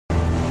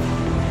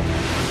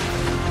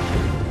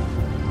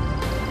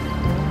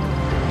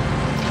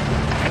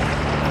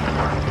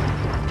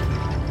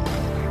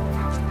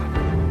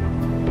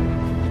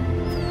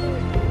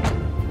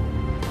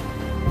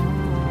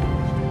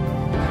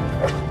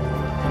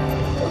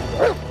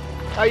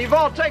You've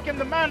all taken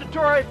the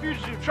mandatory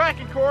fugitive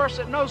tracking course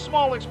at no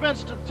small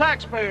expense to the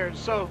taxpayers,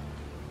 so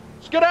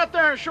let's get out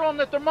there and show them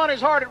that their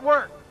money's hard at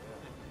work.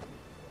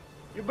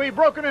 You'll be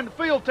broken into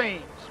field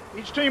teams.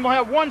 Each team will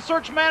have 1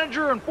 search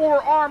manager and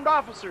 4 armed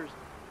officers.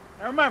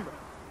 Now remember,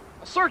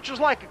 a search is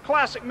like a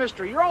classic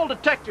mystery. You're all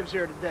detectives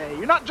here today.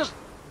 You're not just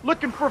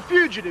looking for a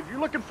fugitive. You're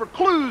looking for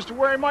clues to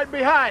where he might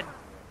be hiding.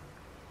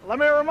 Let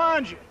me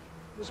remind you,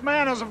 this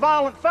man is a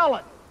violent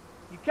felon.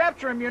 You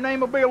capture him, your name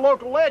will be a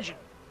local legend.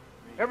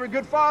 Every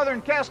good father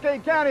in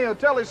Cascade County will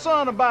tell his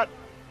son about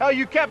how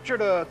you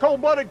captured a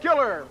cold-blooded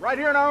killer right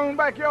here in our own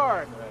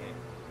backyard.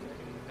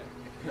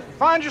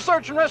 Find your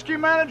search and rescue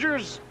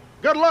managers.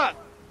 Good luck.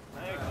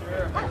 Thanks,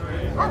 Sheriff.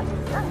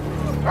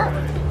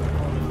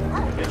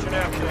 Get your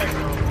knapsack.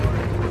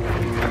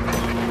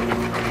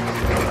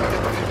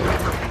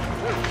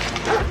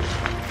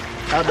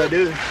 How'd they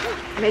do?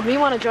 Made me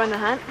want to join the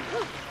hunt.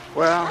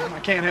 Well, I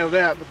can't have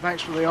that, but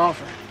thanks for the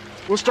offer.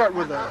 We'll start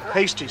with a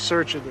hasty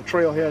search of the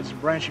trailheads and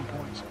branching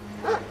points.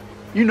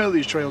 You know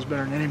these trails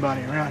better than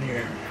anybody around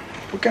here.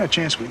 What kind of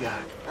chance we got?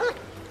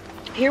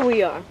 Here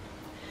we are,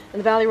 and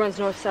the valley runs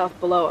north-south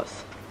below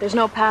us. There's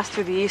no pass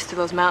through the east to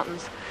those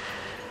mountains.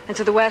 And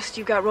to the west,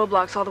 you've got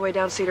roadblocks all the way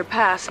down Cedar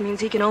Pass. Means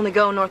he can only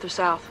go north or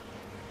south.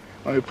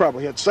 Well, he'll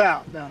probably head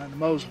south, down into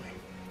Mosley.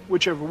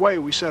 Whichever way,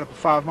 we set up a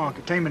 5-mile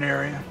containment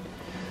area.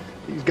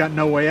 He's got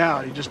no way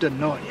out. He just doesn't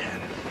know it yet.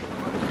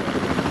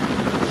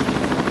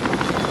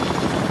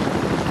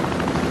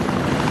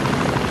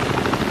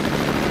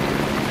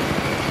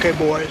 Okay,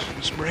 boys,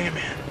 let's bring him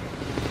in.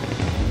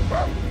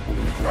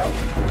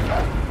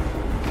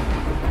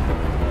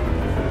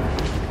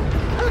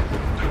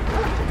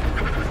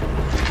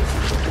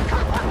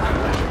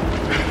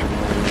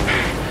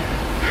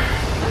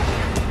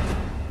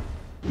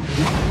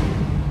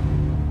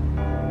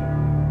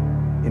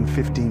 In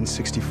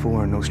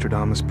 1564,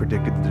 Nostradamus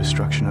predicted the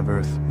destruction of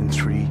Earth in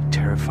 3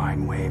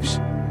 terrifying waves.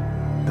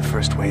 The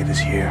first wave is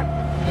here.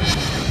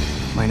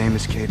 My name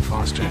is Cade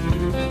Foster.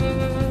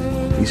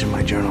 These are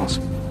my journals.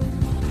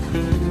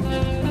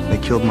 They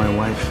killed my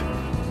wife,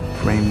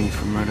 framed me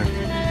for murder.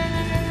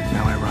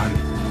 Now I run,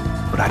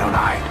 but I don't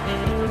hide.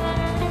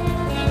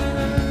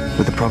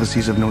 With the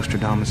prophecies of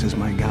Nostradamus as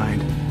my guide,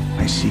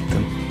 I seek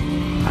them,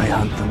 I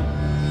hunt them.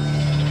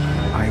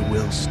 I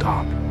will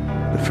stop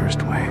the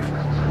first wave.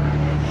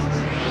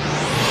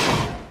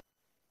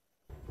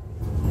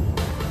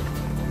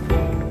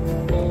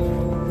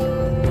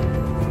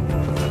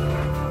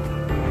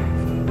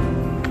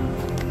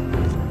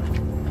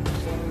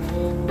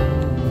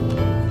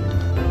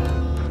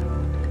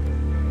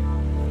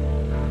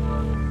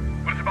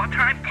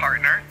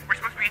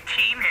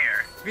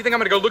 If you think I'm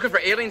gonna go looking for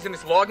aliens in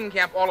this logging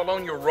camp all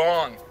alone, you're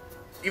wrong.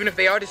 Even if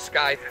they are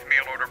disguised as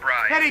mail order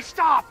brides. Eddie,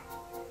 stop!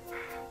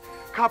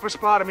 Copper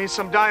spotted me in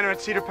some diner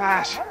at Cedar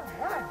Pass.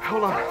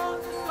 Hold on.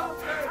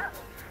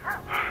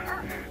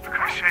 For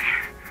Christ's sake,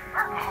 the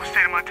whole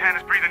state of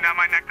Montana's breathing down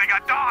my neck. They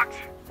got dogs.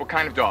 What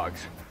kind of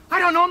dogs? I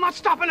don't know. I'm not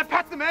stopping to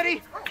pet them,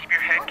 Eddie. Keep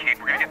your head, kid.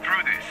 We're gonna get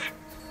through this.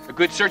 A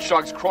good search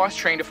dog's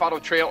cross-trained to follow a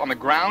trail on the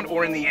ground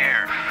or in the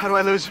air. How do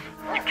I lose them?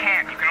 You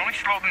can't. You can only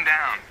slow them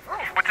down.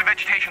 What's the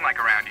vegetation like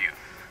around you?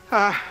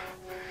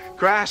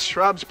 Grass,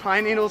 shrubs,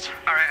 pine needles.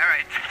 All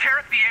right. Tear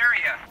up the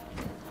area.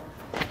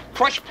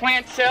 Crush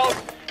plant cells,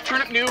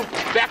 turn up new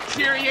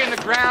bacteria in the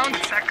ground.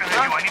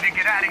 I need to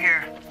get out of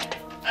here.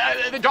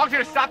 The dog's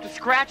gonna stop to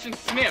scratch and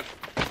sniff,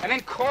 and then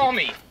call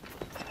me.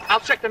 I'll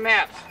check the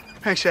maps.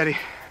 Thanks, Eddie.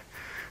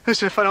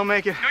 Listen, if I don't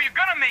make it... No, you're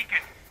gonna make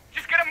it.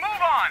 Just get a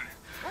move on.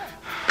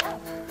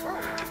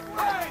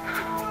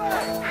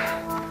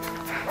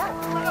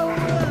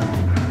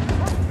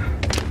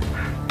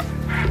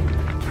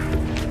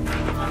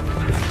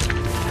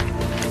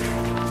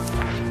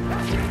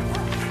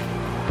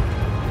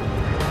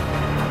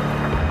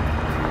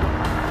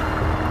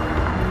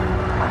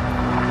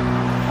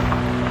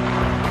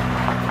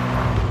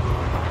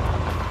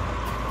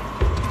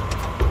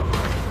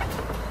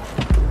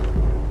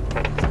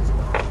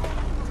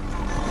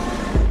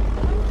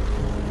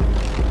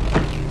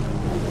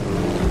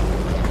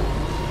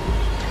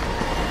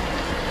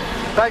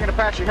 Taking an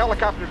Apache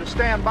helicopter to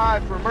stand by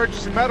for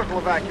emergency medical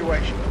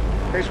evacuation,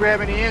 in case we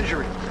have any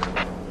injuries.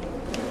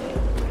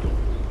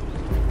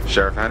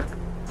 Sheriff Hannock?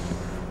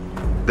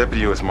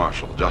 Deputy U.S.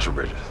 Marshal, Joshua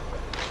Bridges.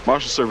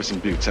 Marshal Service in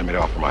Butte sent me to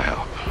offer my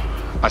help.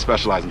 I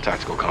specialize in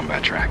tactical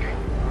combat tracking.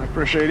 I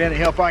appreciate any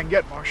help I can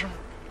get, Marshal.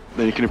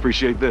 Then you can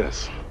appreciate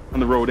this. On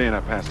the road in,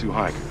 I passed 2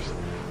 hikers.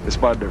 They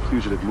spotted their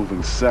fugitive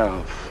moving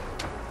south,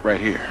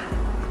 right here.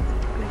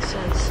 Makes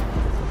sense.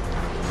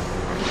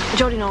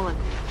 Jody Nolan,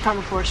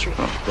 Department of Forestry.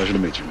 Oh, pleasure to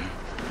meet you, man.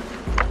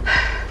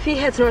 If he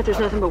heads north, there's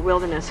nothing but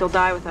wilderness. He'll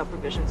die without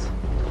provisions.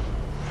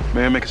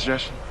 May I make a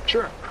suggestion?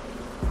 Sure.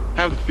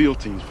 Have the field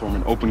teams form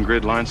an open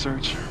grid line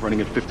search, running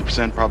at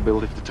 50%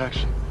 probability of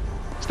detection.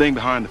 Staying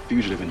behind the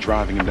fugitive and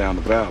driving him down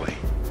the valley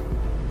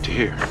to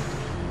here.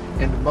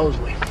 Into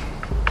Mosley.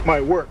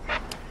 Might work.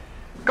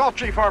 Call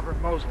Chief Harper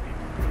in Mosley.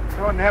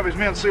 Go ahead and have his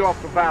men seal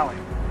off the valley.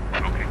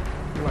 Okay.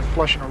 You're like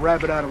flushing a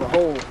rabbit out of a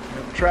hole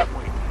in the trap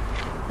weight.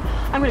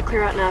 I'm gonna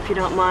clear out now if you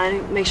don't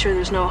mind. Make sure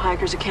there's no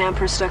hikers or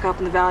campers stuck up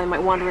in the valley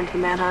might wander into the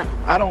manhunt.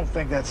 I don't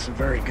think that's a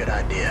very good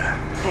idea.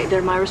 Hey,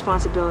 they're my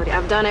responsibility.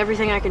 I've done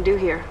everything I can do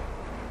here.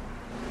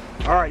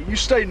 All right, you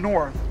stay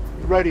north.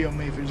 You radio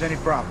me if there's any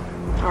problem.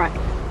 All right.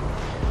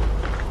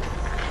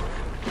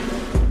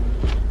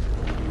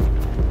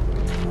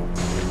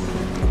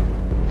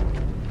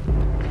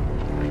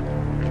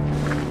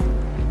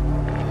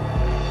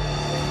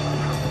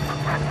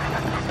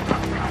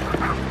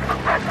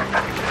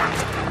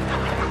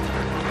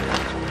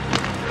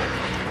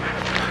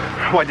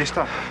 Why'd they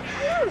stop?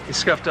 He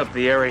scuffed up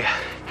the area.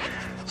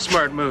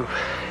 Smart move.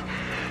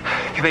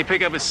 Can they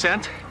pick up his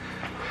scent?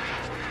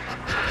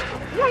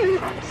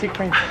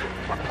 Sequence.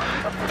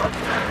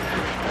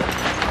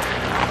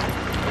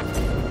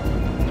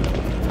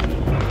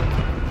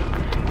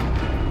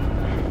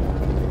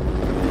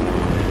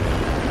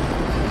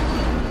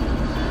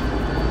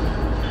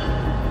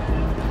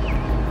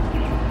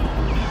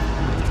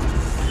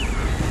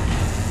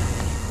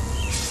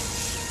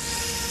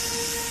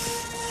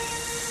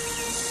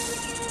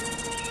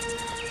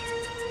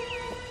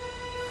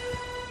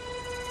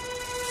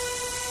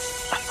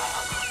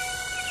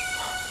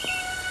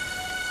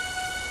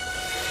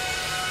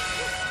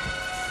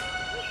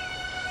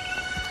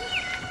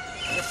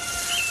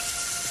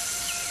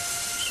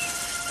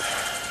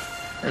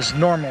 It's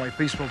normally a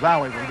peaceful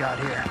valley we got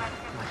here.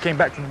 I came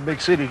back from the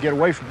big city to get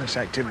away from this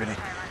activity.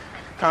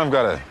 Kind of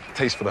got a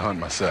taste for the hunt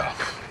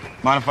myself.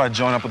 Mind if I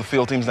join up with the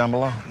field teams down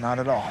below? Not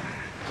at all.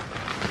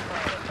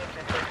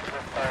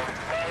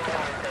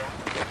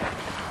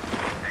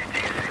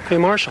 Hey,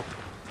 Marshal.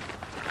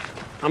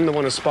 I'm the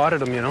one who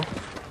spotted him, you know.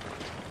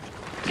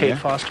 Kate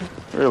Foster.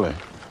 Really?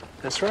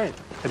 That's right.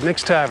 At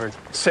Nick's Tavern,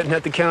 sitting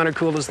at the counter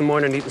cool as the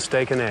morning eating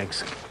steak and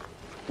eggs.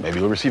 Maybe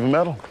you'll receive a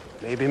medal.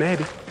 Maybe,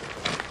 maybe.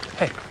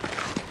 Hey,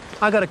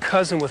 I got a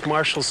cousin with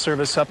Marshal's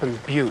service up in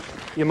Butte.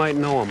 You might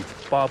know him,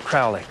 Bob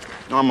Crowley.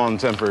 I'm on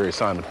temporary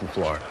assignment from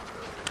Florida.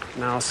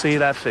 Now, see,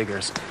 that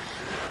figures.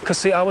 Because,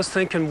 see, I was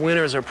thinking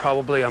winters are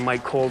probably a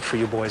mite cold for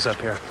you boys up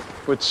here.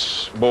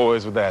 Which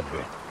boys would that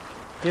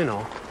be? You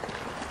know,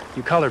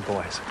 you colored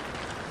boys.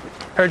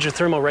 Heard your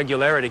thermal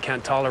regularity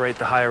can't tolerate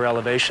the higher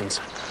elevations.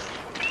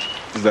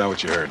 Is that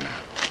what you heard now?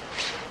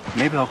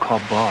 Maybe I'll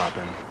call Bob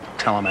and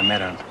tell him I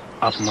met an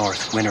up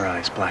north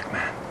winterized black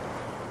man.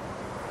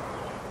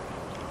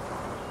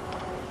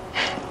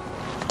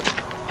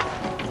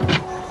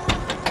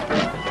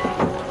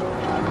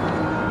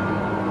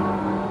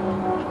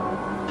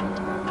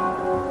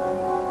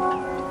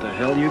 What the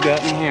hell you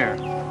got in here?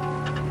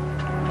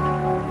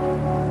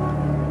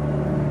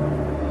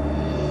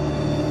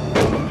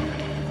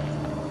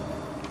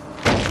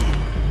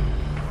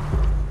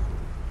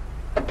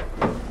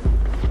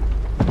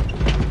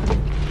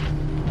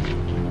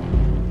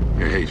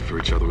 Your hate for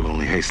each other will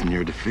only hasten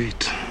your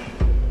defeat.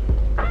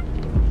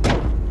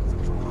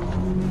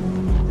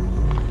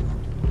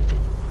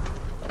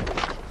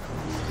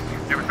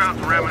 Yeah, we found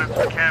some remnants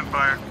of a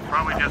campfire.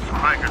 Probably just some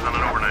hikers on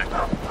an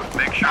overnight.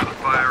 Make sure the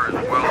fire is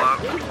well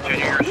out and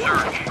continue your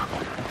search.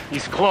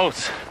 He's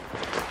close.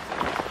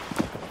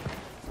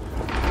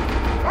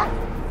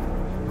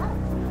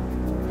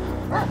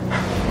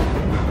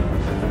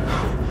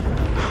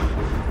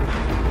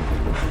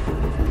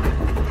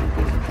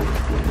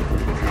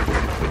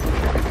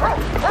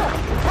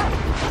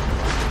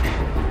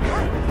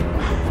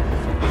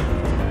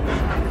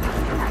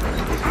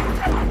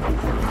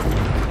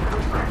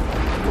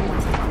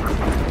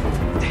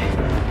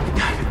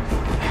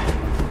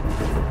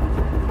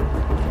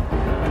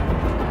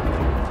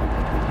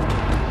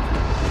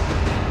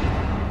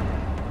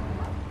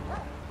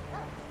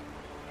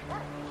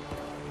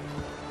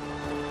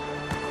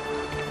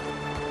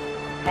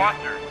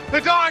 Foster,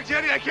 The dogs,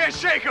 Eddie, I can't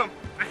shake them.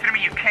 listen to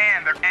me, you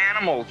can. They're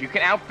Animals, you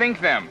can outthink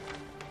them.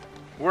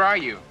 Where are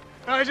you?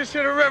 I just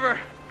hit a river.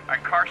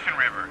 at Carson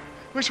River.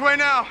 Which way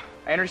now?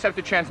 I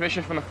intercepted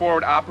transmission from the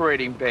forward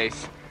operating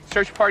base.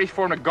 Search parties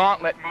formed a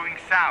gauntlet. Moving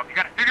south. You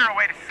gotta figure a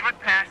way to slip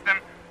past them,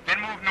 then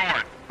move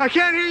north. I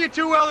can't hear you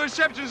too well. The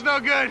reception's no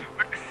good.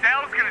 Look, the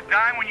cell's gonna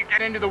die when you get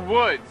Get into the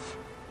woods.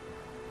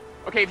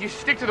 Okay, if you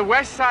stick to the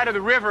west side of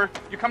the river,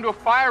 you come to a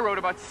fire road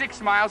about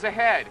 6 miles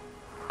ahead.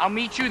 I'll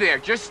meet you there.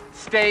 Just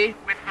stay.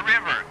 with the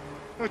river.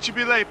 Don't you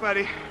be late,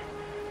 buddy.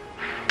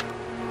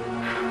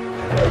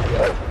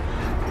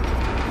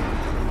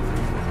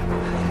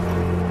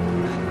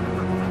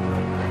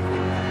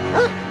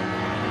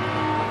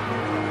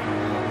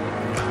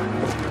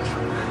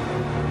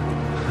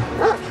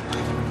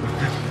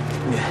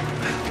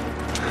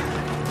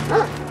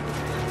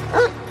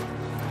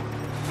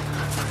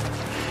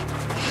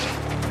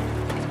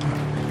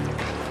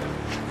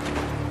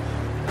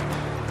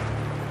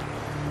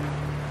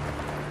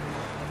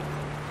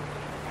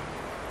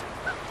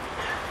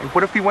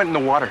 What if we went in the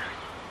water?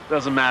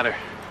 Doesn't matter.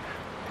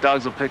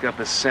 Dogs will pick up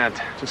his scent.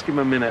 Just give him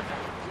a minute.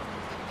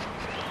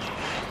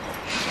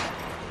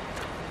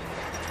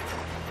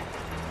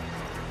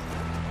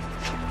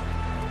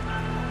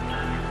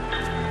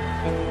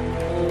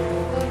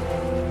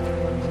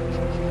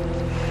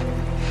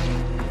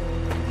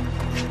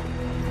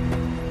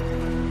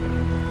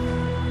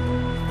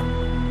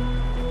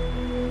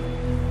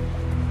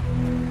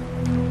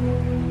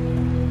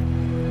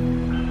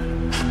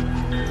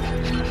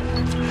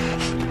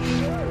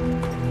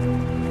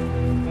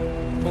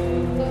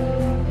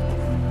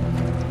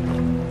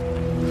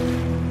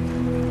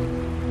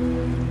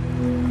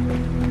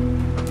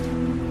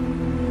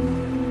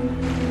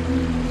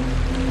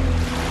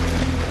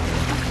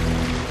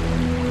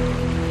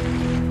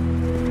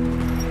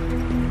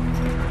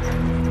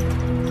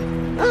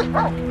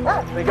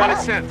 They got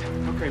a scent.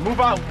 Okay, move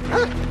out.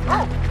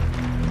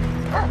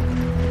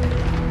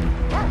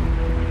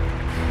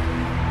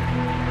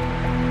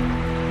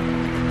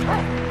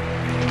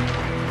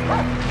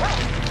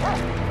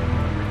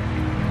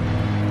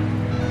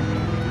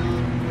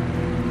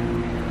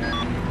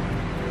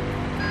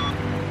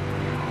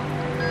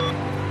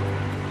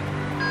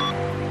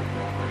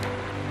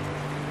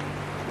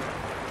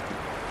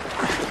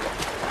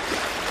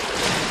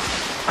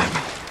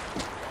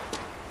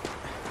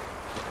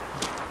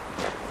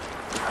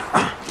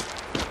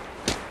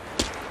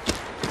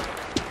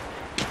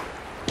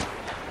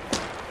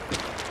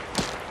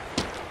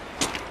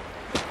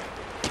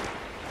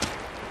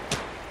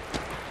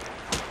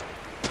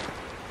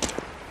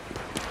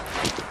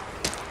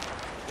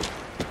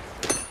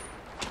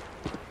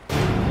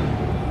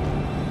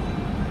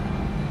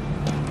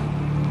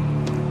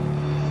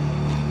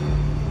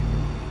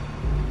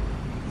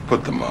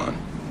 Put them on.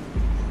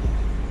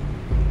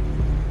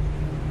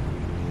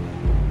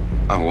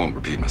 I won't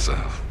repeat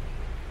myself.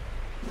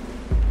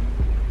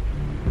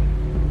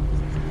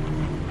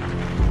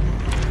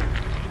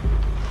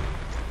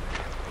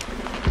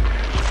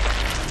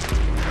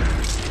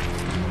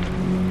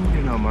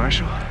 You know,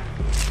 Marshal,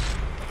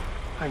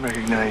 I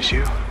recognize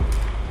you.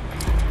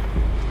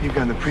 You've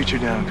got the preacher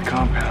down at the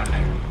compound.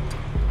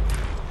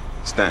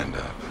 Stand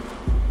up.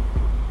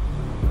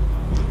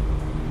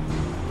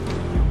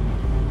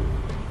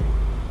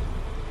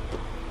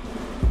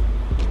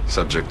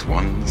 Subject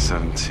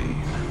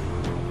 117.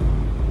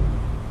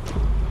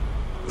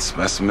 The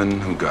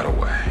specimen who got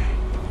away.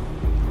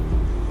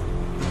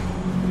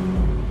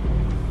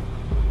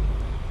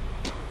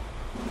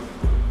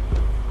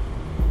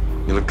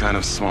 You look kind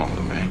of small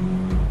to me.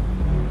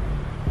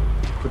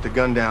 Put the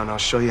gun down, I'll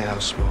show you how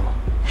small.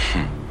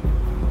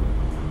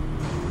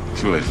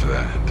 Too late for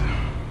that.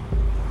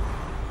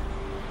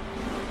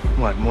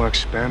 What, more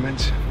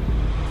experiments?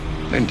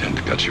 They intend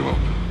to cut you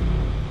open.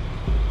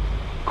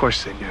 Of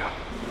course they do.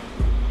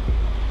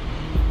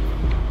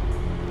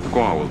 The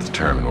Guar will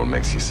determine what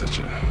makes you such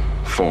a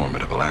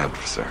formidable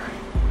adversary.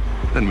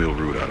 Then we'll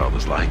root out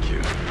others like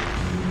you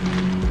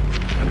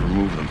and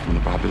remove them from the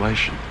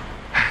population.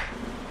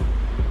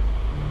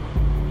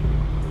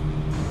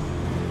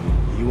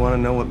 You want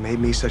to know what made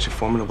me such a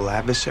formidable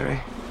adversary?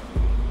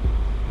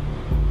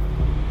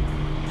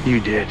 You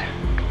did.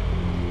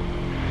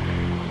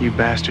 You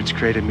bastards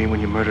created me when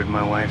you murdered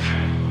my wife.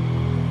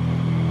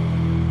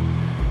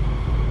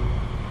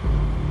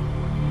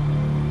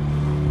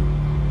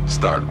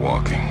 Start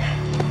walking.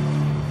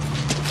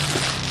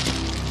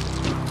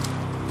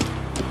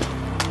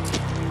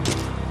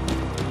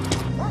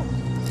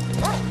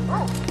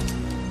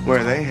 Where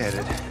are they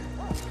headed?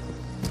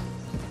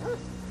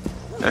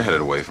 They're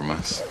headed away from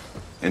us,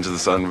 into the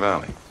Southern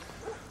Valley.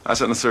 I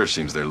sent the search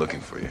teams there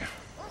looking for you.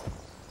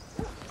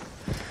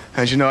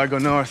 How'd you know I'd go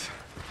north?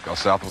 Go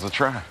south was a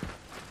trap.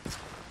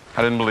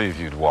 I didn't believe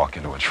you'd walk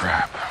into a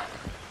trap.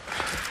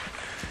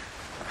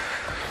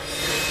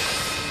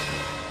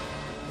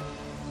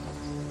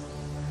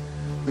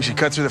 We should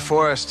cut through the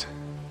forest.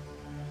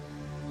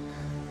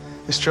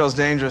 This trail's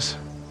dangerous.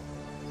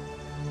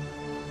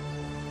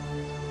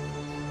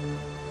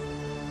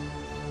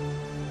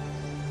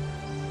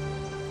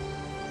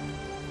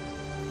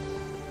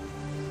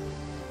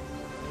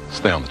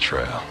 Stay on the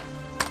trail.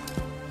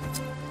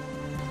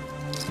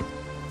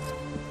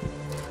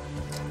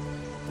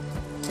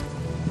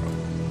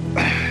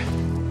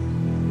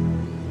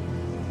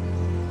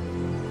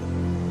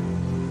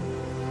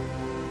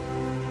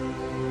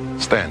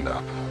 Stand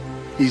up.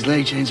 These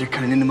leg chains are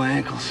cutting into my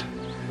ankles.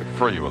 They'll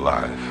free you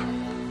alive.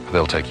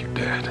 They'll take you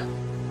dead.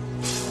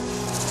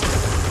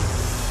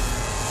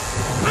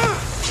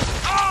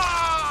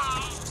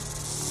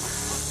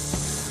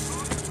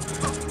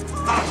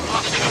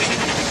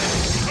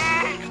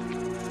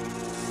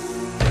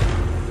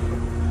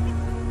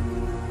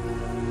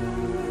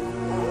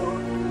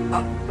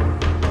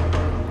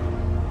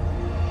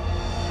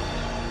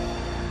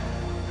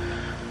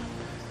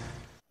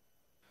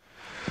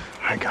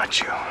 I got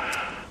you.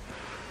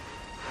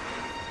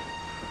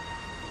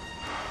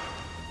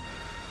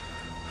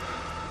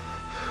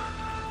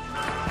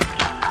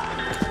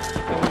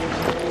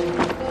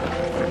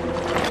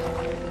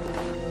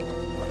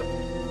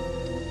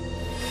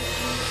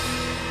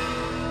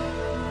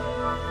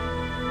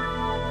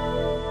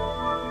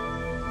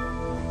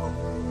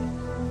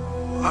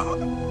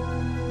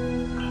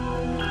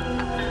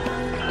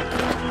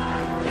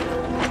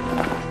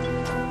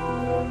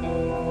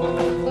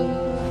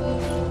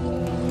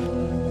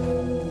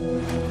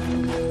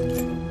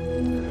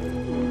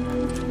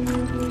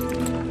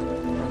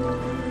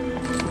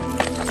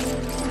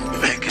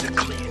 Make it a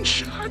clean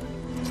shot.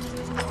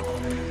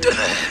 To the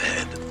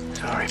head.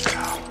 Sorry,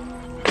 pal.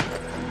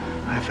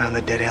 I found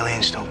that dead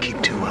aliens don't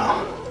keep too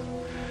well.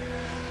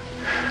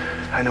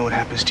 I know what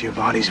happens to your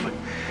bodies when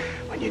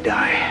you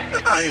die.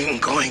 I'm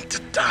going to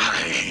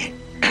die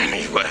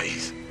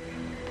anyways.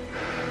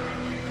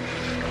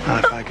 Well,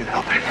 if I could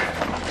help it.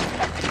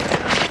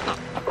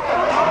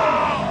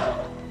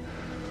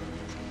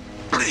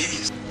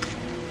 Please.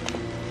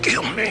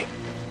 kill me.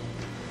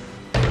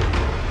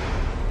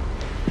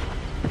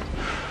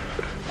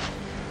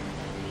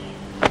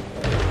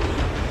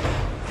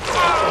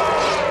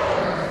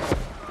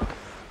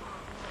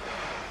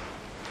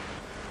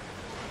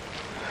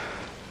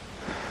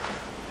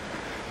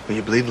 Will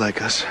you bleed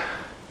like us?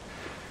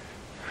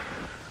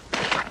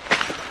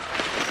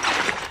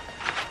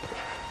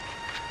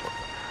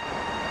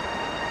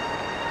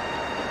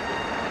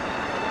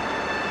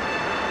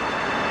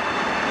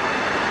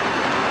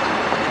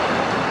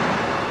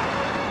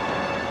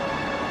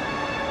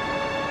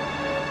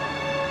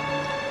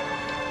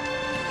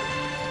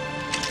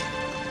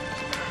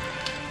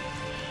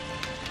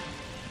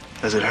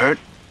 Does it hurt?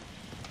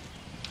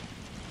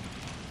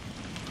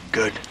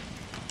 Good.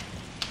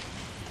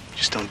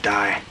 Just don't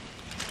die.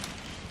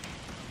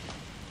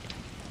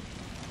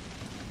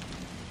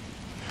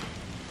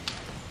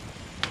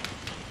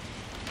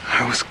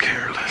 I was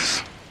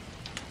careless.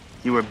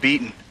 You were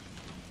beaten.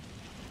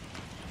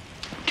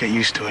 Get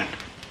used to it.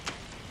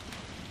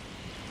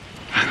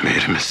 I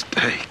made a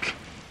mistake.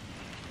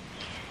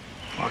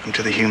 Welcome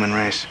to the human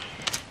race.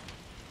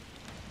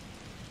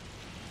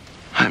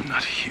 I'm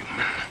not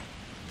human.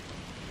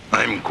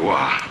 I'm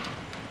Gua.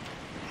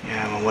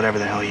 Yeah, well, whatever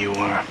the hell you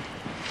are,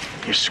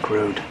 you're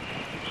screwed.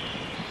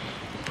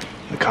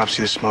 The cops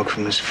see the smoke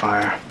from this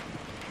fire.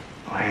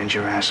 I'll hand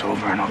your ass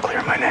over and I'll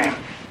clear my name.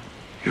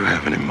 You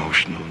have an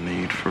emotional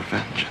need for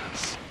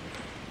vengeance.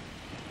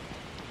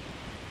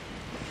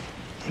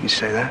 You can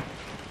say that?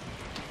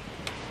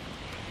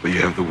 But you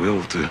have the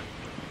will to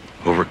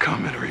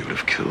overcome it, or you would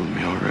have killed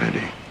me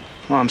already.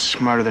 Well, I'm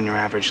smarter than your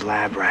average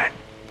lab rat.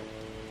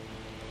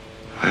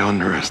 I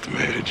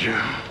underestimated you.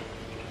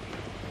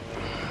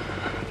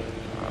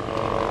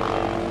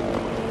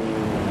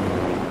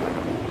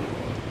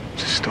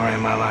 It's the story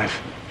of my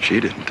life. She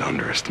didn't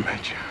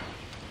underestimate you.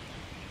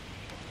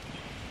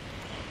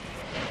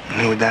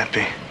 And who would that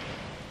be?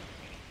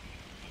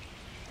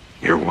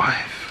 Your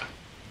wife,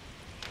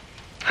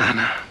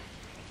 Anna.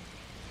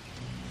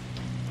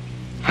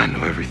 I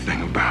know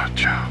everything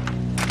about you.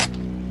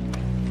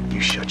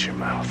 You shut your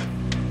mouth.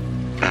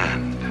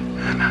 And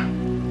Anna.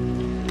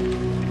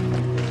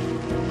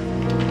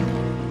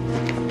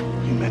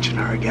 You mention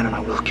her again and I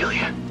will kill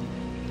you.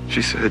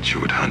 She said she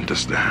would hunt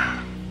us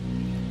down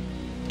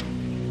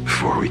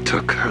before we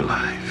took her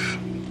life.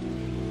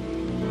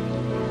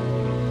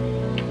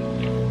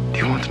 Do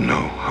you want to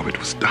know how it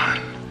was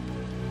done?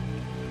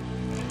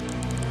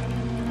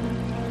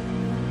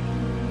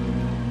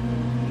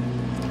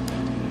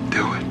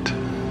 Do it.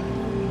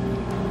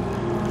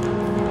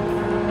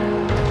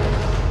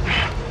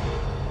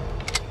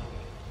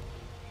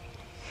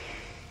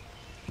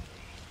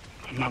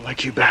 I'm not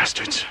like you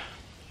bastards.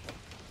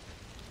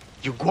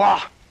 You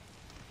Gua.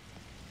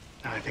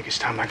 Now I think it's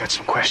time I got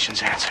some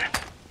questions answered.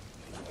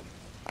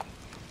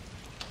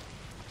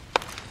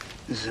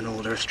 This is an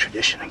old Earth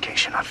tradition, in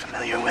case you're not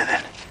familiar with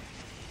it.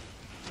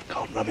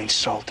 Called rubbing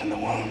salt in the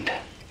wound.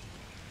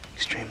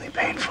 Extremely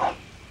painful.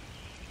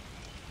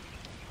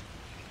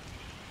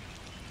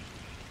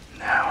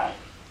 Now.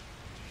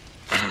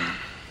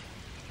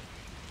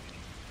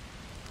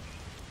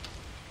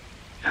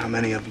 How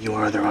many of you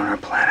are there on our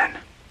planet?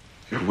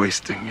 You're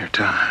wasting your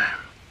time.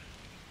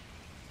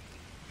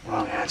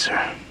 Wrong answer.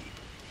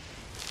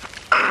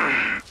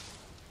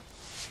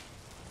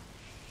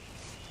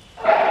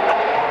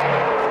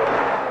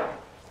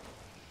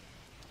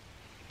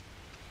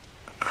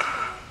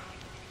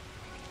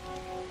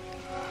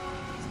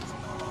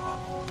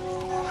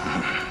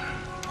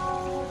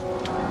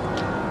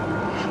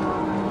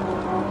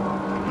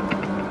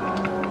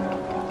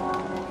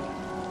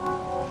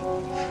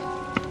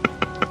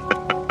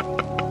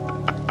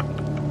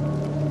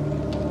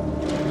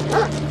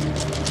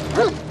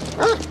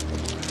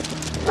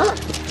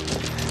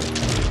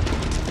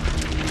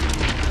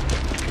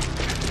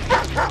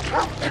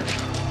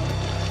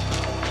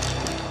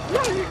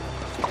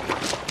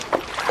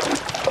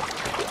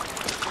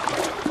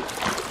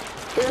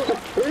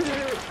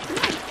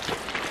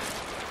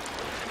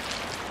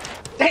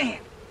 Damn.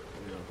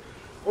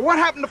 Well, what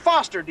happened to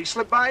Foster? Did he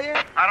slip by you?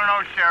 I don't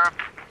know, Sheriff.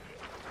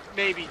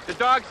 Maybe. The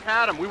dogs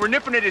had him. We were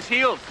nipping at his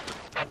heels.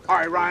 All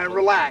right, Ryan,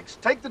 relax.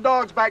 Take the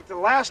dogs back to the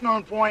last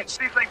known point.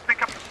 See if they can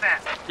pick up the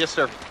scent. Yes,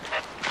 sir.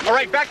 All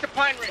right, back to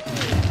Pine Ridge.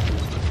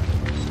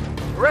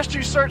 The rest of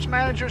you search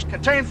managers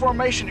contain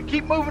formation and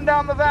keep moving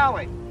down the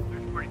valley.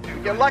 If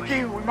we get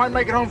lucky, we might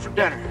make it home for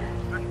dinner.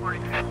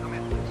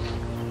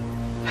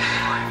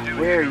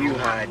 Where are you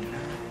hiding?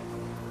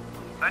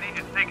 I need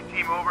you to take a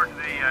team over to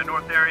the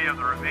north area of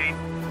the ravine.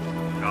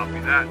 Copy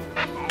that.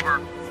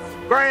 Over.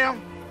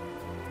 Graham,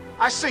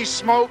 I see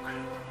smoke.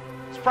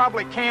 It's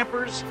probably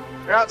campers.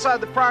 They're outside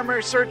the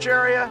primary search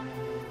area.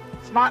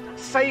 It's not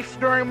safe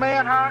during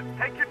manhunt.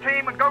 Take your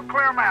team and go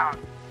clear them out.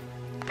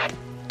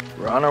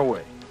 We're on our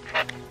way.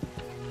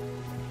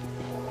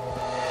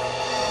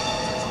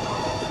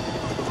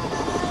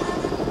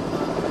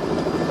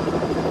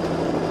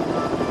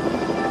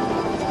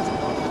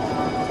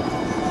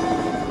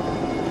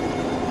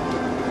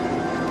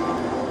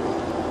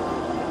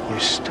 You're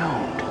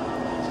stoned.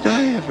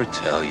 I ever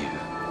tell you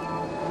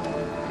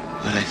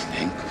what I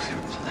think of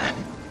your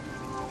planet?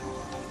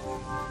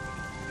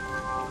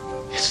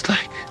 It's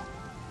like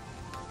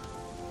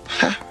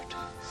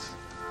paradise.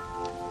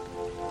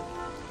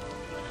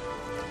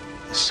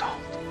 The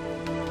salt.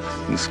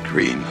 Nothing's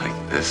green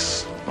like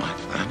this, my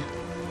planet.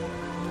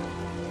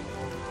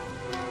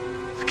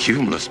 The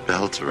cumulus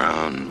belt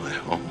around my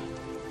home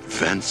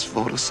prevents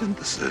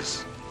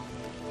photosynthesis.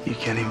 You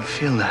can't even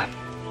feel that.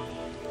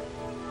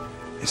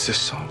 It's the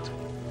salt.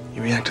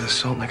 You react to the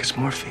salt like it's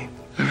morphine.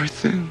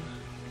 Everything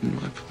in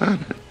my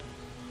planet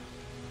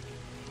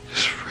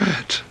is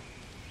red.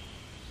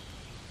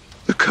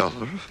 The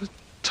color of a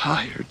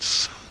tired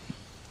sun.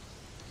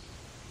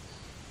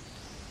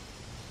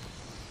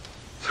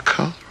 The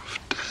color of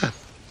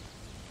death.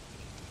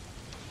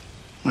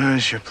 Where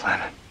is your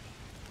planet?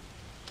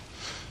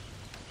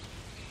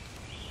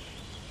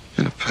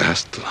 In a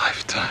past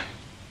lifetime.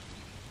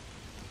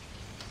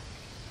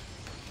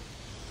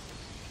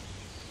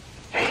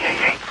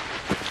 Hey.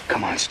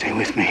 Come on, stay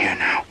with me here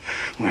now.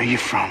 Where are you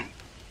from?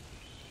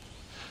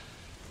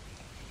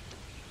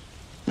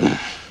 A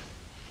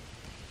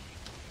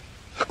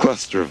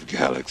cluster of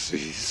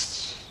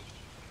galaxies.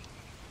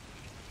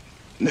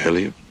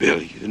 Nearly 1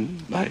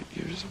 billion light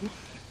years away.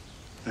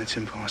 That's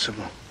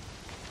impossible.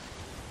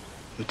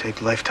 It would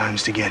take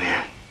lifetimes to get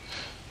here.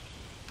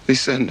 We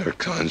send our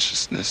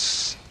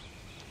consciousness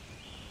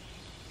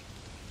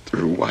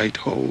through white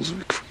holes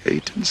we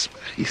create in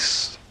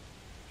space.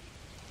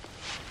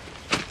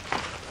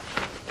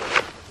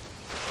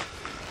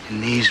 In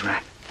these,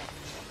 right?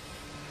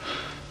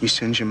 You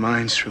send your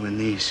minds through in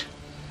these.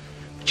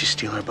 But you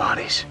steal our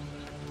bodies.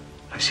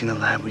 I've seen the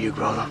lab where you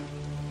grow them.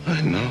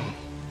 I know.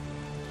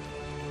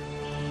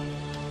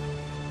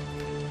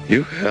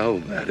 You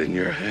held that in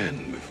your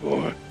hand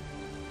before.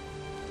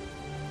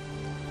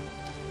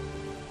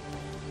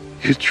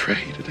 You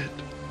traded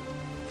it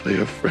for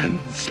your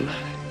friend's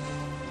life.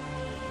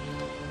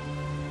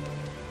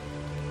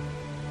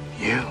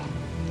 You?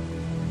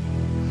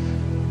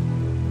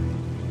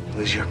 It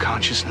was your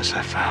consciousness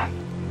I found.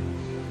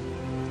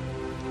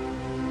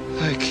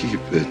 I keep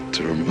it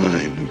to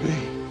remind me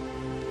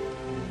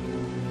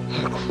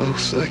how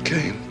close I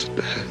came to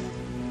death.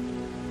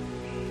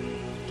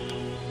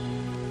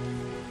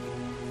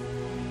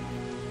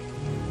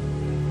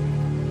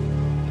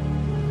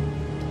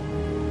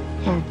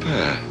 Our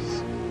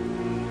paths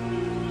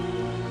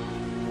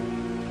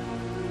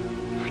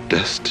are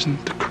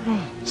destined to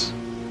cross.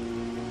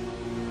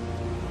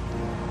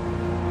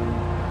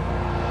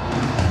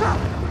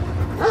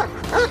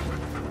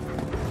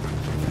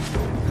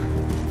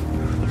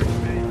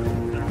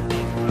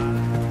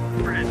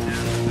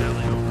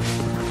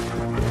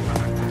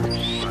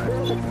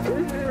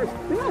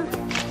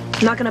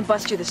 I'm not gonna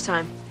bust you this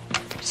time.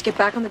 Just get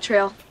back on the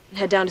trail and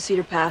head down to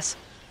Cedar Pass.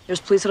 There's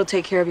police that'll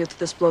take care of you till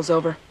this blows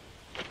over.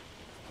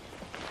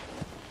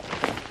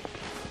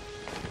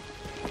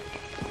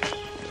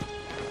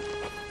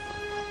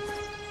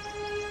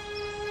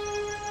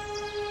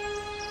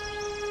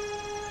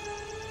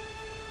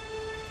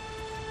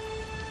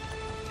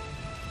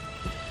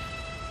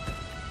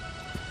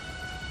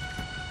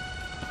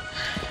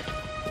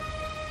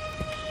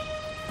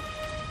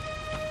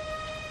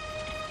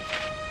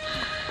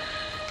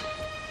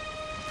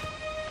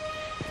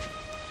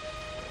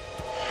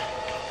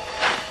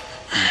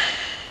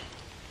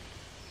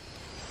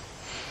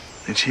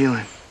 It's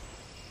healing.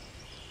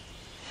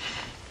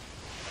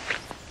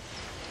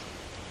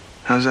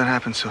 How does that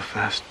happen so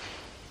fast?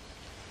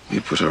 We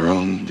put our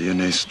own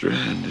DNA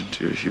strand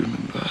into your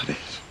human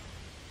bodies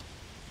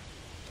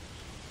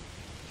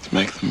to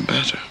make them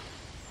better.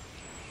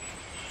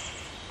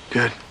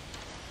 Good.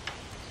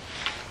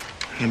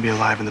 You'll be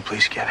alive when the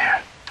police get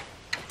here.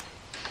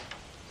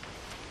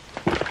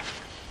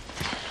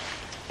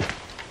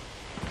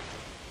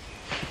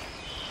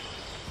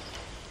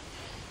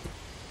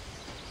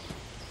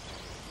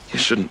 You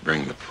shouldn't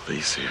bring the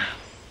police here.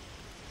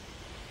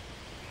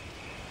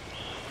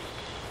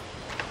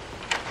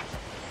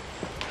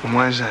 And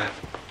why is that?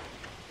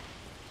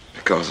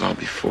 Because I'll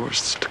be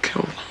forced to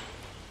kill them.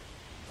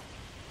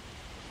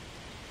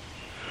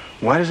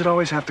 Why does it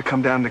always have to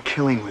come down to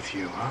killing with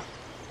you, huh?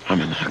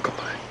 I'm an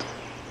acolyte.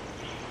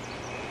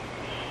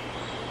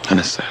 An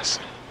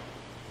assassin.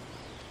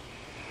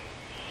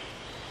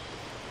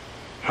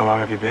 How long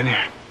have you been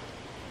here?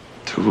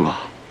 Too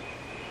long.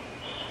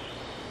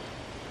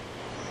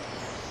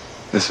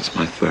 This is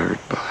my third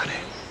body.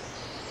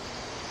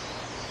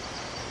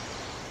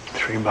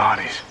 3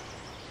 bodies.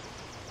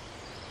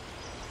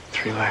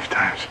 3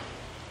 lifetimes.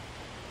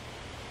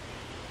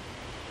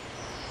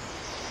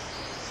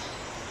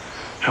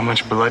 How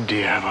much blood do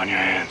you have on your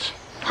hands?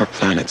 Our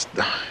planets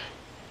die.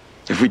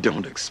 If we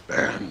don't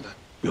expand,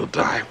 we'll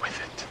die with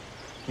it.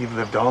 You've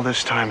lived all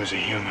this time as a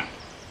human.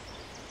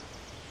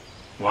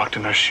 Walked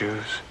in our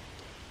shoes.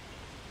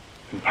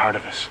 Been part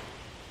of us.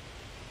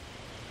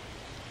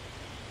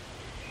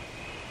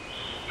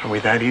 Are we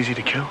that easy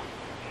to kill?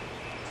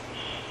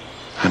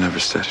 I never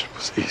said it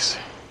was easy.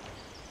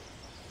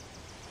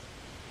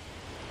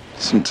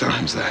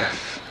 Sometimes I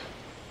have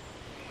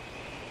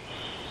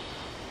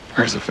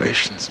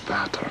Reservations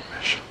about our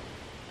mission.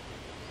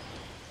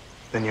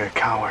 Then you're a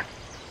coward.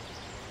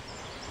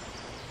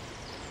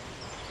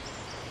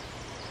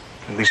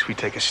 At least we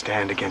take a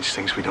stand against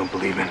things we don't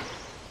believe in.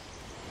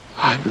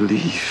 I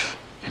believe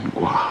in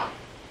Gua.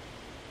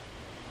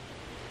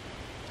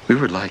 We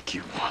were like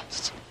you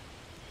once.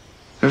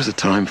 There was a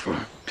time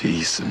for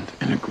peace and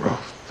inner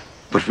growth,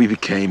 but we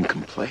became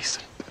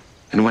complacent.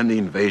 And when the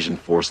invasion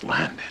force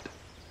landed,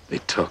 they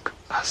took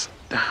us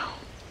down.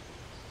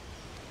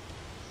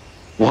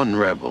 One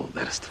rebel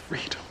led us to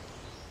freedom.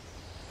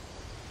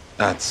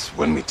 That's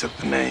when we took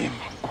the name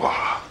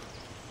Gua.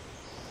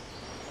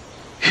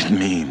 It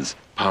means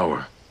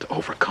power to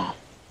overcome.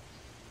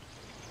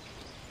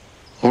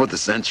 Over the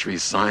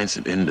centuries, science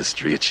and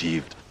industry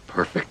achieved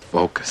perfect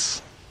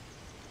focus.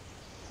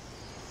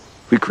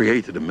 We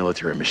created a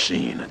military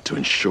machine to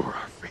ensure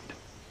our freedom.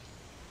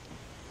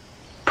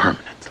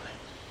 Permanently.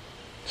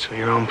 So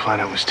your own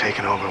planet was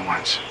taken over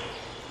once.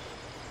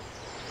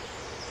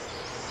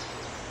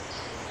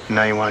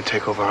 Now you want to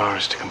take over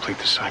ours to complete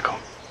the cycle.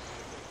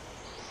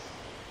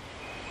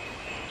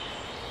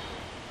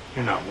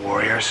 You're not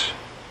warriors.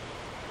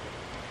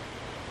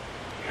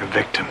 You're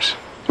victims.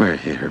 We're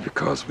here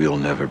because we'll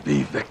never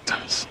be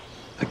victims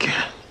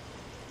again.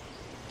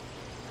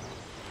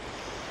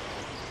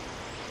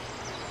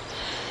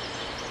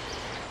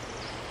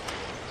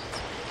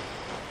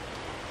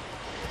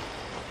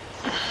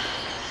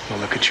 Well,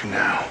 look at you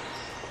now.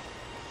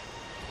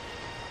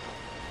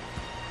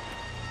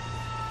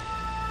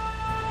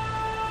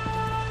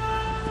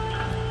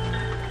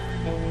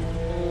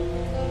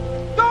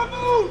 Don't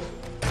move!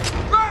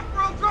 Drop or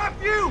I'll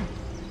drop you!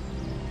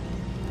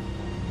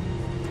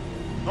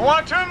 I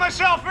want to turn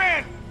myself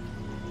in.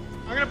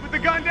 I'm gonna put the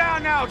gun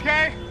down now,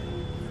 okay?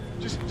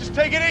 Just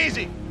take it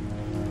easy.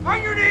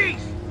 On your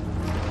knees!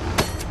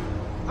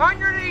 On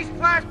your knees,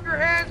 clasp your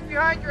hands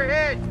behind your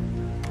head.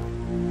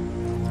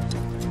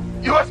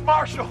 U.S.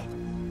 Marshal,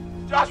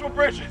 Joshua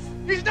Bridges.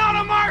 He's not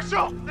a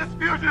marshal! This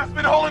fugitive's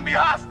been holding me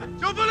hostage.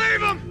 Don't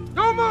believe him!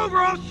 Don't move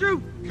or I'll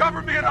shoot!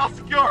 Cover me and I'll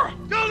secure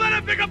him. Don't let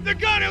him pick up the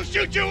gun, he'll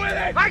shoot you with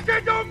it! I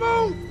said don't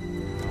move!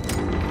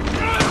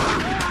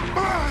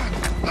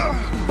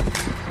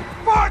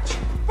 Butch!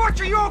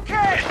 Butch, are you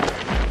okay?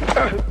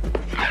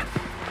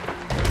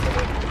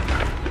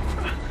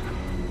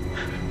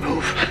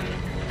 Move.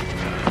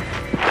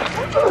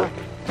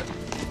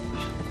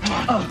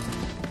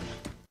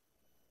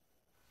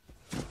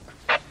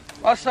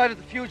 I sighted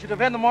the fugitive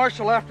and the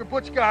marshal after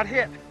Butch got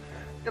hit.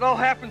 It all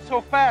happened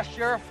so fast,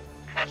 Sheriff.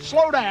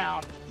 Slow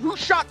down. Who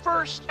shot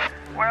first?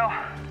 Well,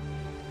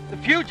 the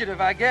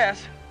fugitive, I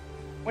guess.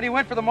 When he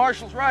went for the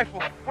marshal's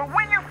rifle. Well,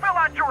 when you fill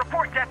out your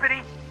report,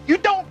 Deputy... You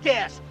don't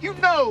guess. You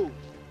know.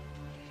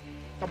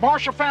 The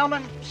marshal found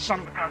him. Son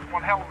of a... That's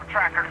one hell of a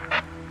tracker.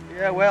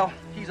 Yeah, well,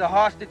 he's a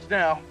hostage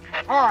now.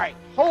 All right,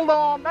 hold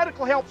on.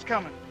 Medical help's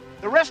coming.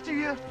 The rest of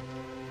you,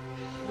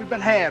 we've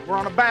been had. We're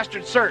on a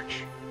bastard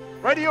search.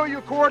 Radio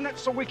your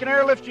coordinates so we can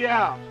airlift you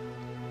out.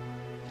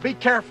 Be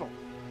careful.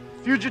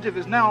 Fugitive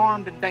is now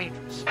armed and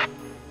dangerous.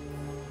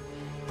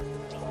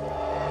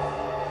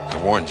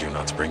 I warned you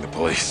not to bring the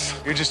police.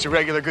 You're just a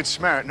regular good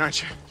Samaritan,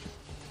 aren't you?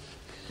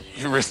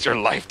 You risked your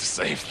life to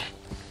save them.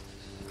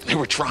 They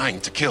were trying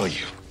to kill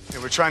you. They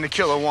were trying to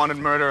kill a wanted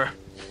murderer.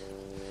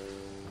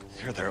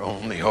 You're their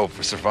only hope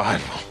for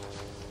survival.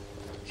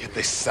 Yet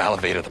they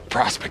salivate at the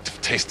prospect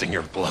of tasting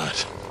your blood.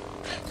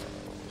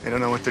 They don't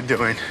know what they're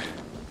doing.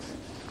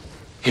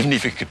 Even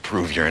if you could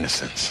prove your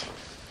innocence,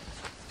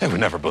 they would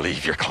never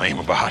believe your claim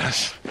about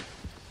us.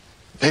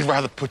 They'd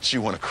rather put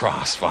you on a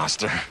cross,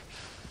 Foster,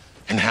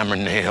 and hammer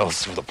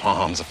nails through the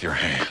palms of your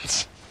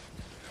hands.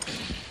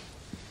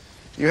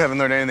 You haven't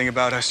learned anything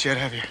about us yet,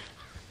 have you?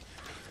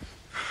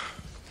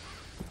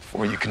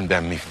 Before you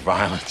condemn me for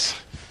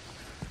violence,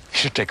 you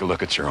should take a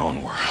look at your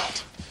own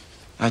world.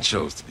 I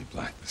chose to be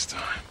black this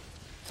time,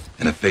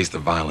 and I face the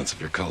violence of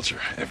your culture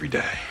every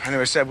day. I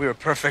never said we were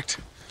perfect.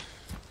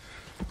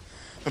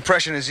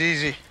 Oppression is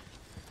easy.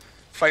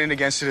 Fighting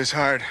against it is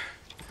hard.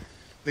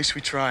 At least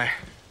we try.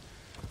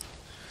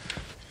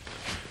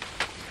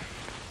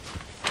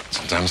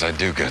 Sometimes I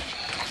do get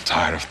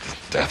tired of the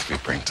death we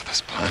bring to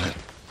this planet.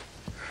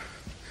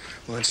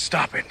 Well, then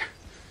stop it.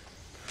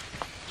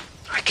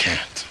 I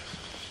can't.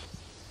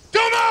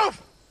 Don't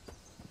move!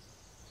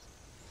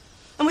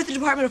 I'm with the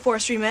Department of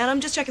Forestry, man.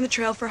 I'm just checking the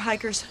trail for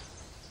hikers.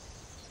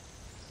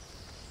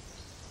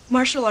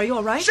 Marshal, are you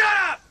all right? Shut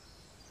up!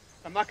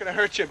 I'm not gonna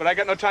hurt you, but I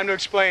got no time to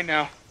explain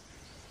now.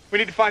 We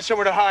need to find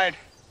somewhere to hide.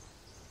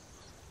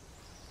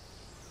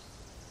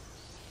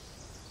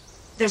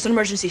 There's an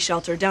emergency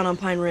shelter down on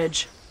Pine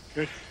Ridge.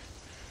 Good.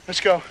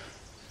 Let's go.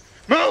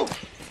 Move!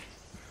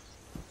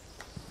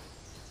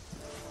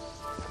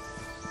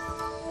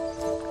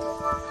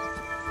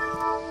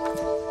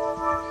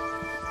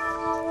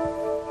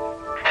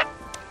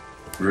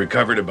 We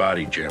recovered a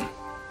body, Jim,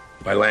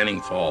 by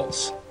Lanning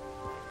Falls.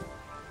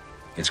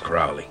 It's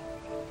Crowley.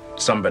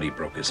 Somebody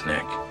broke his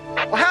neck.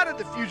 Well, how did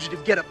the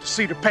fugitive get up to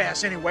Cedar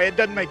Pass anyway? It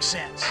doesn't make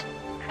sense.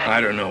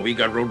 I don't know. We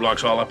got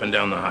roadblocks all up and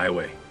down the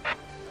highway.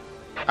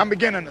 I'm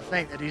beginning to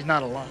think that he's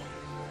not alone.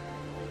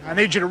 I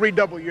need you to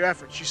redouble your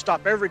efforts. You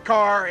stop every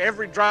car,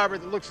 every driver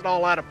that looks at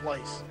all out of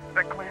place. Is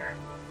that clear?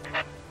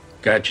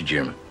 Gotcha,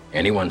 Jim.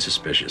 Anyone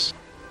suspicious?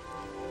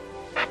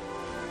 Jake,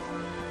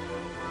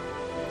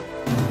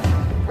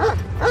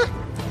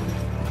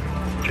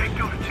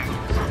 go to 2.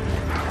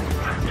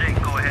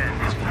 Jake, go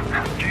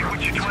ahead. Jake,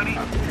 what's your 20?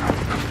 We're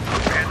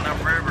heading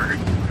upriver.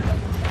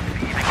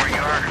 Evening where you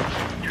are.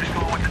 Just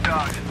go with the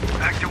dogs.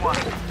 Back to 1.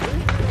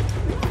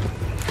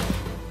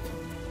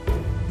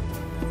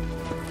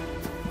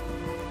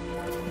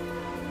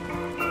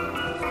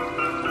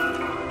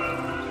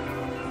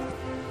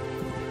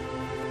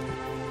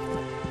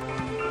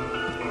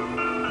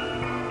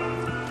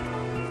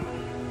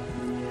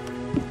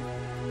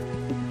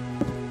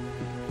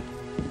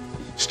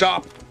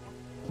 Stop.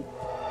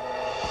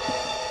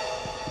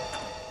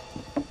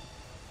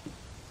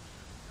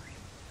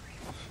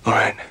 All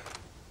right.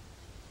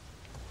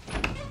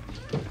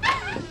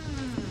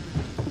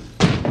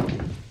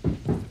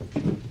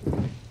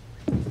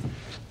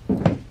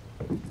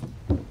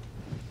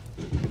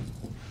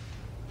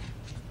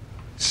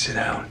 Sit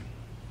down.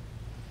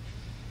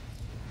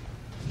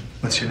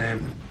 What's your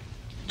name?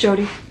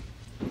 Jody.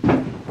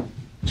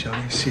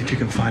 Jody, see if you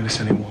can find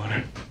us any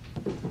water.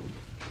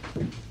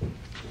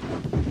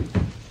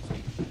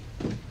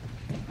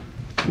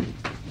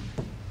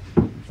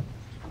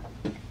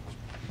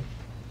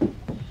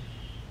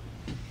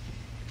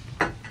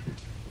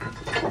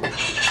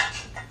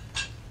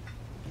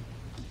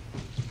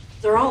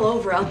 They're all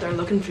over out there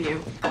looking for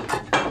you.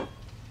 They're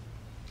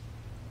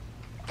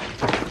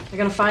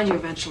gonna find you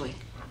eventually.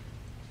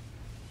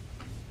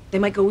 They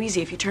might go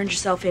easy if you turned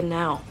yourself in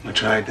now. I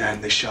tried that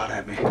and they shot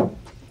at me.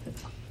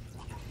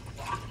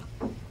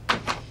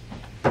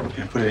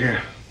 Here, put it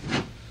here.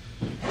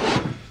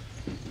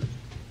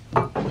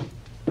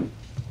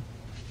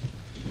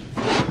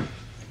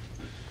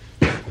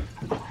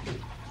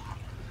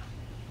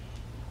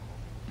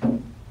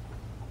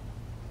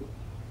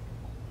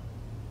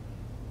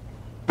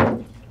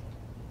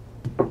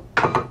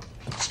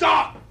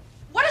 Stop!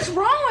 What is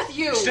wrong with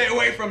you? Stay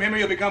away from him or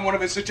you'll become one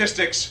of his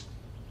statistics.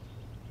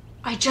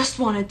 I just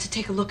wanted to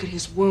take a look at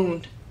his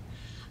wound.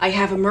 I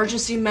have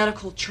emergency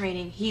medical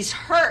training. He's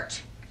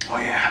hurt. Oh,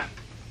 yeah.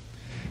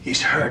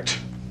 He's hurt.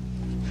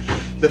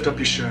 Lift up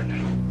your shirt.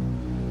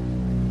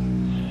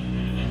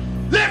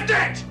 Lift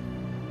it!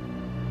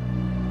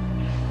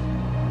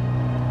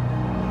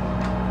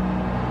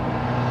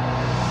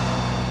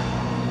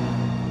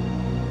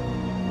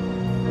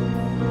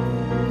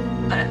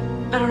 I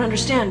don't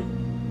understand.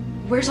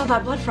 Where's all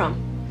that blood from?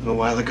 A little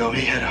while ago,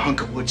 he had a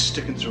hunk of wood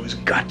sticking through his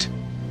gut.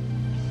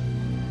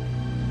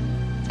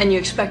 And you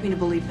expect me to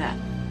believe that?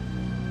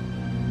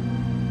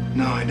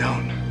 No, I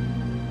don't.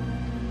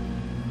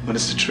 But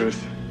it's the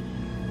truth.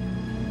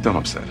 Don't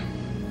upset him.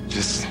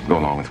 Just go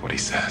along with what he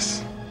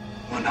says.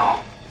 Oh,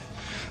 no.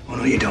 Oh,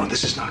 no, you don't.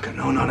 This is not gonna...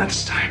 No, not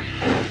this time.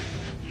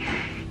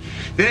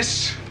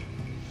 This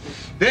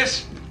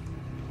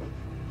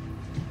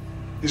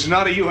is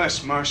not a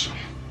U.S. Marshal.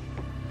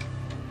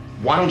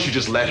 Why don't you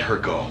just let her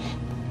go?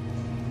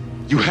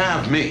 You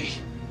have me.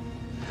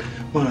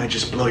 Why don't I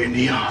just blow your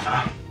knee off,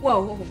 huh? Whoa,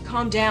 whoa,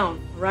 calm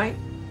down, all right?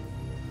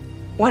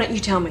 Why don't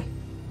you tell me?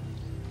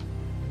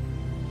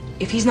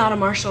 If he's not a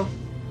marshal,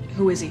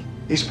 who is he?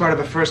 He's part of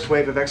a first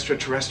wave of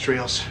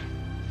extraterrestrials.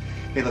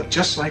 They look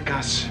just like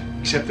us,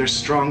 except they're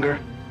stronger,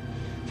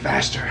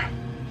 faster,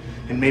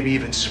 and maybe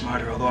even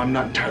smarter, although I'm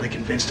not entirely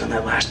convinced on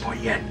that last point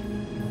yet.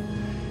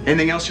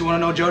 Anything else you want to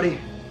know, Jody?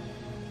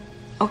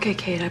 Okay,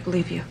 Kate, I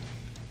believe you.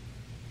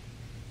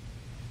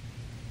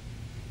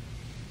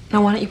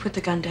 Now, why don't you put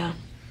the gun down?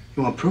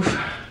 You want proof?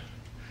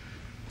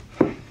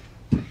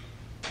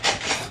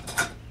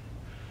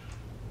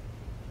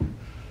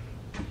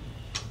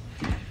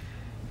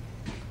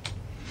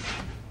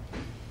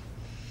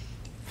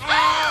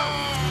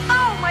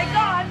 Oh, my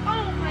God!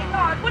 Oh, my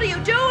God! What are you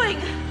doing?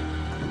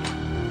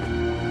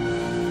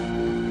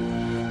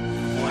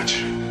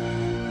 Watch.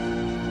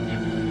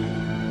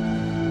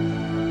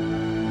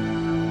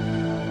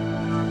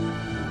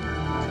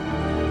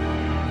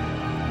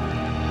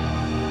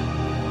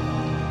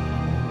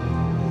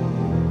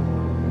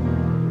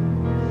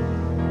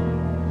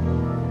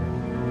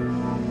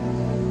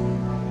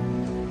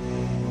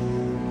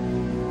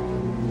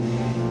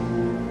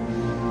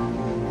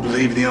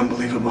 Believe the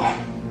unbelievable.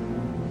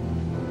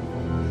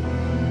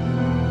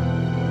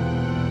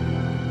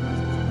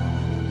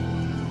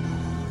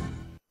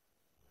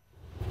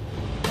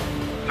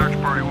 Search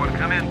Party 1,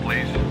 come in,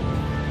 please.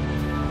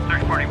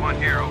 Search Party 1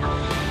 here, over.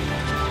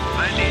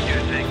 I need you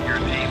to take your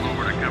team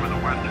over to cover the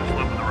western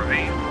slip of the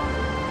ravine.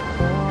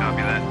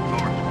 Copy that,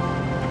 over.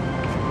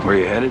 Where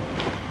you headed?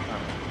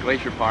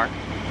 Glacier Park.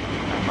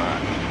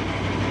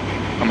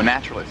 I'm a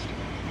naturalist.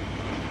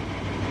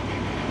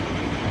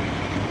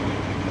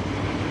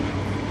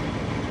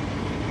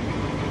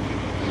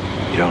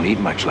 You don't eat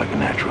much like a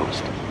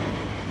naturalist.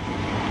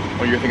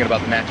 Well, you're thinking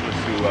about the naturalist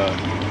who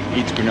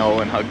eats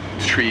granola and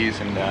hugs trees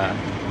and,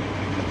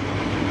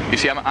 you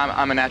see,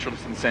 I'm a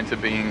naturalist in the sense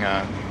of being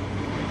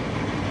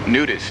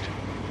Nudist.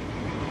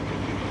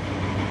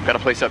 Got a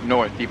place up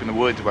north, deep in the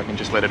woods, where I can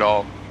just let it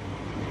all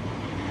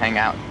hang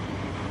out.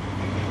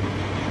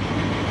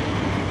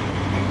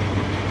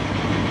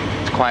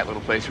 It's a quiet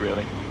little place,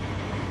 really.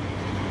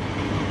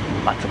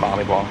 Lots of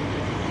volleyball.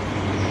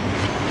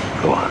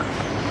 Go on.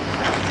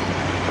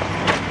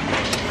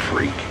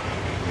 Freak.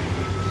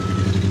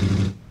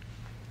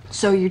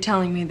 So you're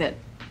telling me that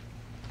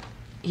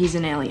he's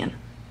an alien?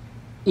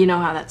 You know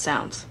how that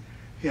sounds?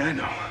 Yeah, I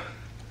know.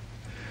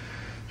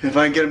 If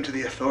I can get him to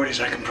the authorities,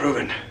 I can prove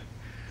it.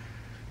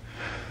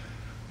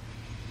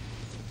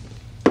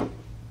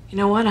 You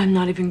know what? I'm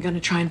not even going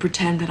to try and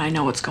pretend that I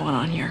know what's going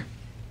on here.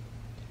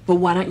 But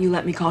why don't you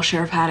let me call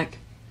Sheriff Haddock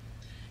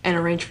and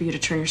arrange for you to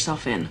turn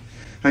yourself in?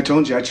 I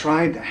told you, I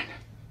tried that.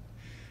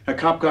 A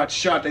cop got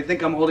shot. They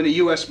think I'm holding a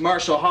U.S.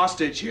 Marshal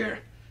hostage here.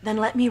 Then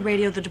let me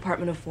radio the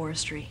Department of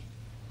Forestry.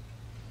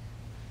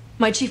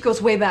 My chief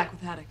goes way back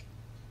with Haddock.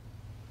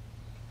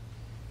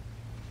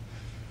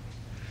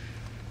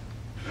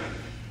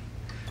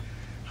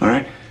 All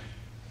right.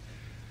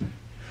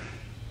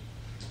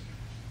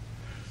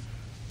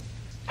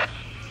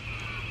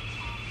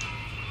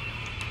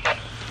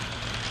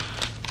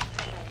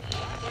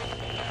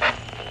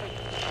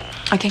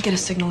 I can't get a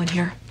signal in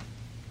here.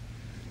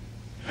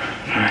 All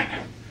right.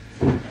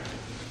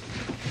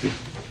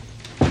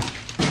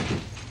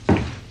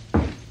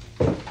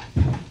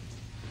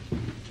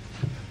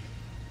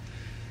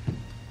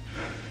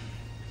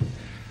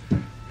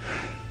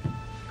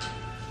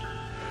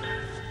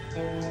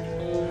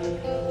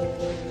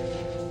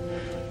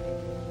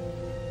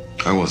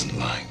 I wasn't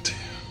lying to you.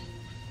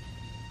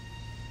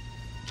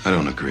 I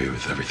don't agree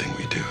with everything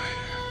we do here.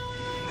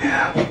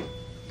 Yeah.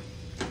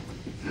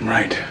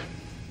 Right.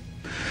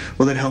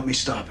 Well, then help me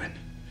stop it.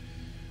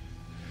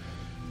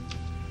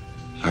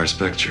 I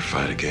respect your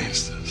fight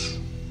against us.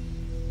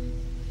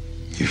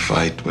 You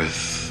fight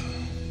with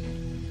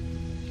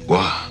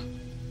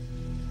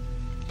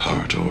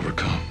power to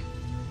overcome.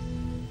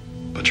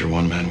 But your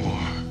one-man war,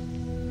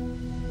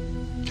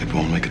 it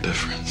won't make a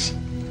difference.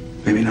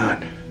 Maybe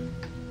not.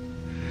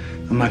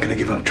 I'm not gonna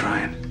give up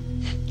trying.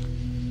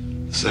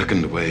 The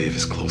second wave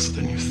is closer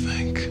than you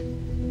think.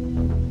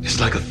 It's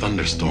like a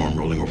thunderstorm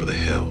rolling over the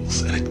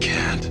hills, and it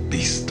can't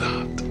be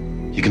stopped.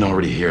 You can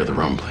already hear the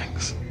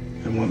rumblings.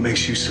 And what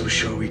makes you so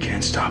sure we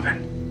can't stop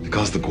it?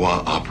 Because the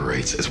Gua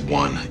operates as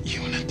one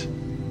unit.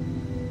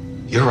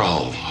 You're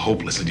all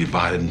hopelessly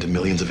divided into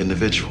millions of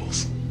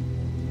individuals.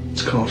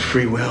 It's called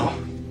free will.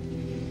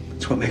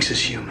 It's what makes us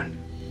human.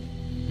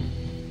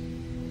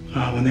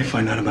 When they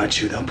find out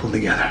about you, they'll pull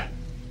together.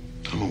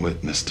 I'm a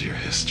witness to your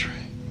history.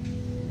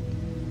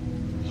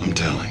 I'm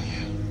telling you.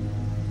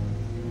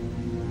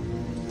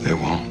 They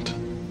won't.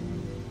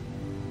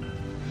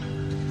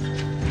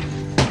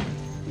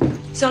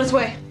 He's on his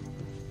way.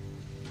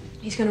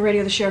 He's gonna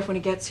radio the sheriff when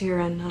he gets here,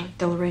 and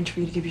they'll arrange for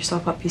you to give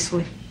yourself up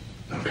peacefully.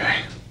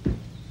 Okay.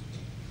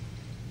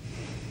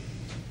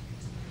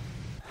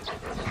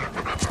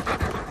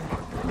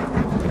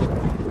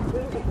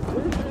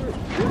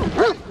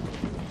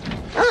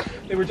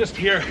 They were just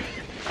here.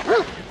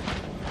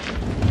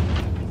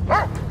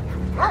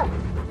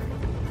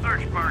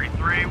 Search party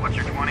 3, what's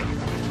your 20?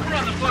 We're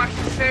on the blocks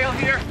of sail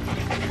here.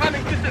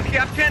 Climbing distance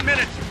gap 10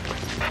 minutes.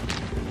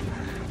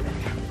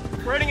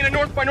 We're heading in a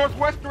north by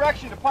northwest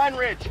direction to Pine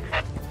Ridge.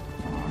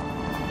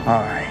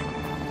 All right.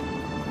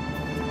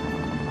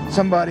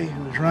 Somebody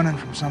who's running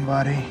from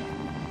somebody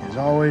is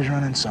always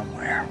running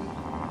somewhere.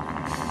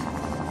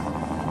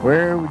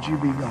 Where would you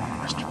be going,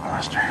 Mr.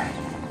 Foster?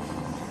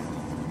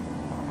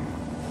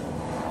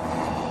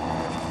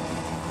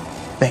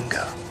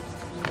 Bingo.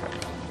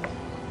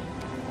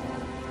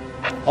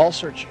 All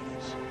search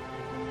units.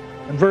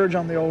 Converge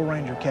on the old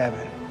Ranger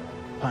cabin,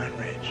 Pine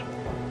Ridge.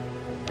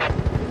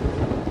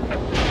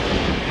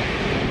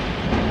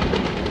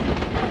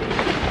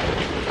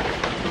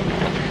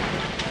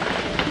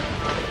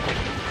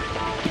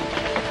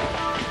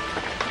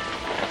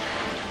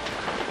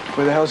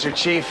 Where the hell's your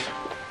chief?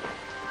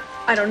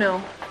 I don't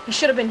know. He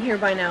should have been here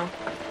by now.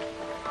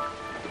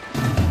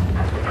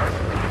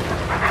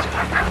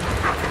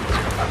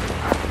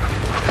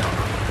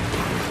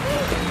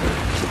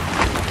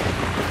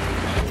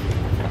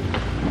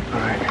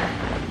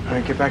 All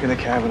right, get back in the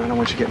cabin. I don't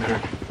want you getting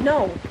hurt.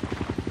 No.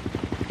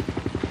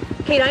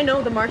 Kate, I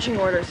know the marching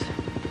orders.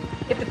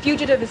 If the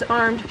fugitive is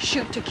armed,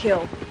 shoot to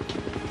kill.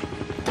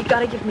 You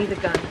gotta give me the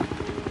gun.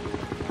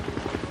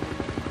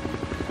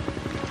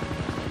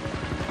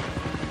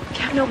 You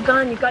have no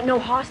gun, you've got no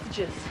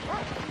hostages.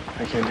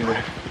 I can't do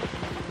that.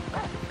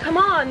 Come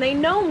on, they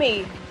know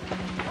me.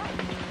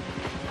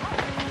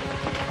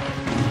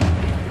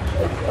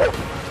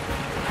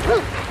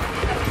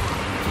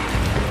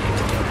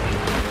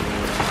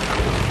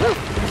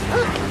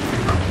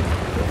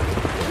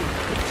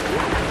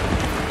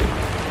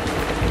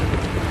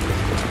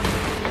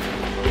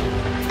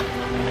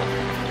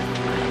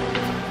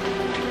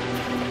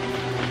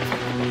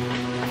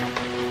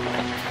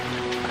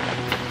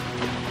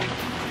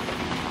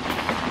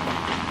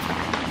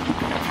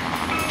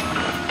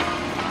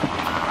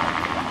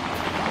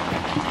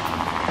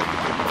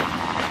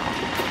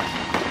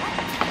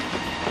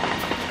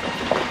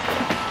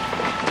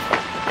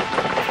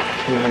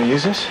 You know how to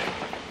use this?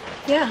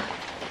 Yeah.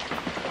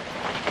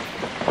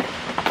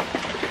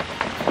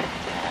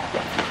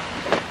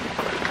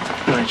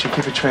 All right, you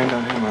keep it trained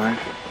on him, all right?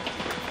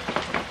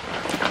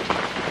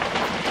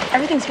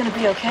 Everything's gonna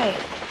be okay.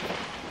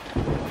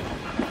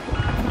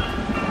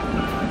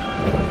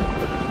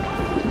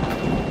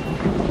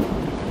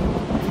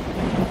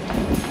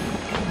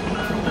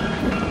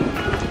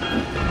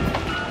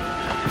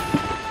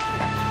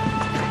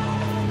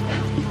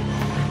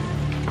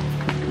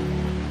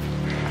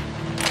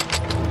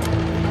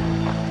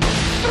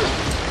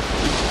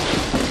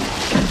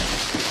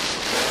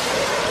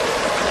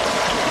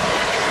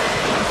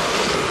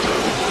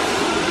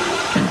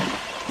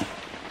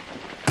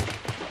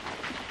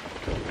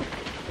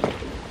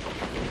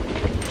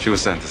 She was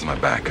sent as my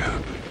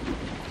backup.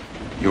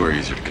 You were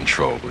easier to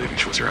control, believing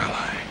she was your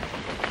ally.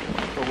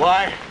 But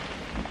why?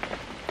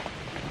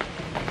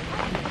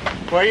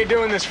 Why are you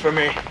doing this for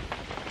me?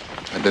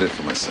 I did it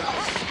for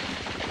myself.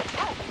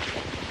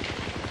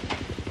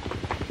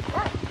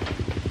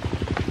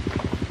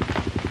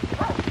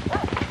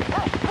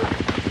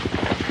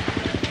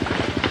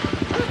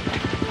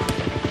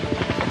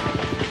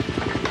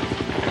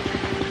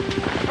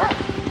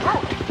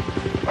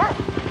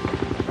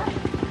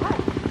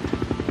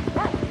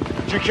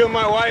 Did you kill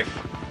my wife?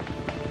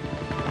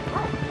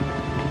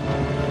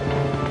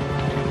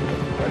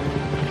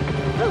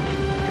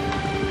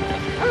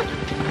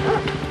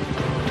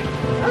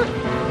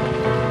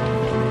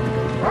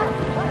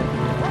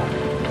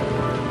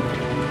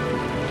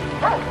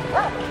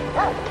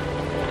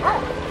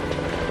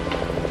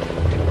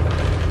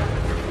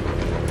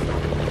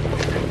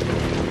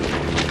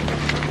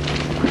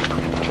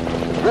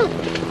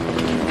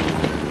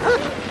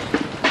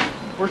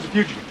 Where's the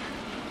fugitive?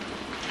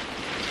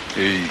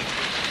 He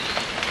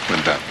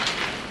went up.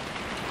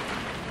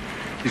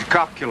 He's a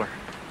cop killer.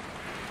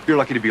 You're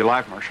lucky to be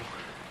alive, Marshal.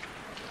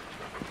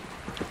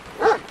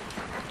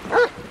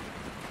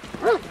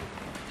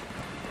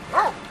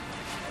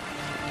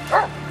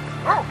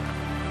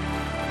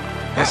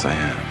 Yes, I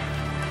am.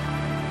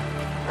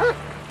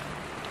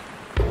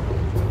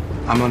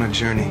 I'm on a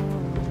journey.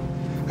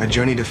 A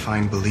journey to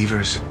find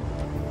believers.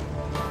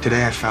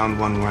 Today I found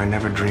one where I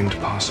never dreamed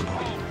possible.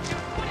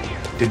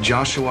 Did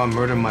Joshua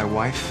murder my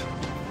wife?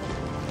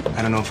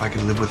 I don't know if I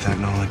could live with that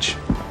knowledge.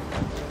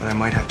 But I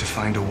might have to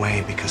find a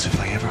way, because if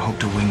I ever hope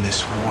to win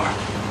this war,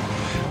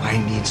 I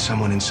need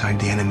someone inside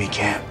the enemy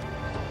camp.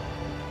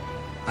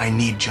 I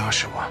need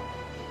Joshua.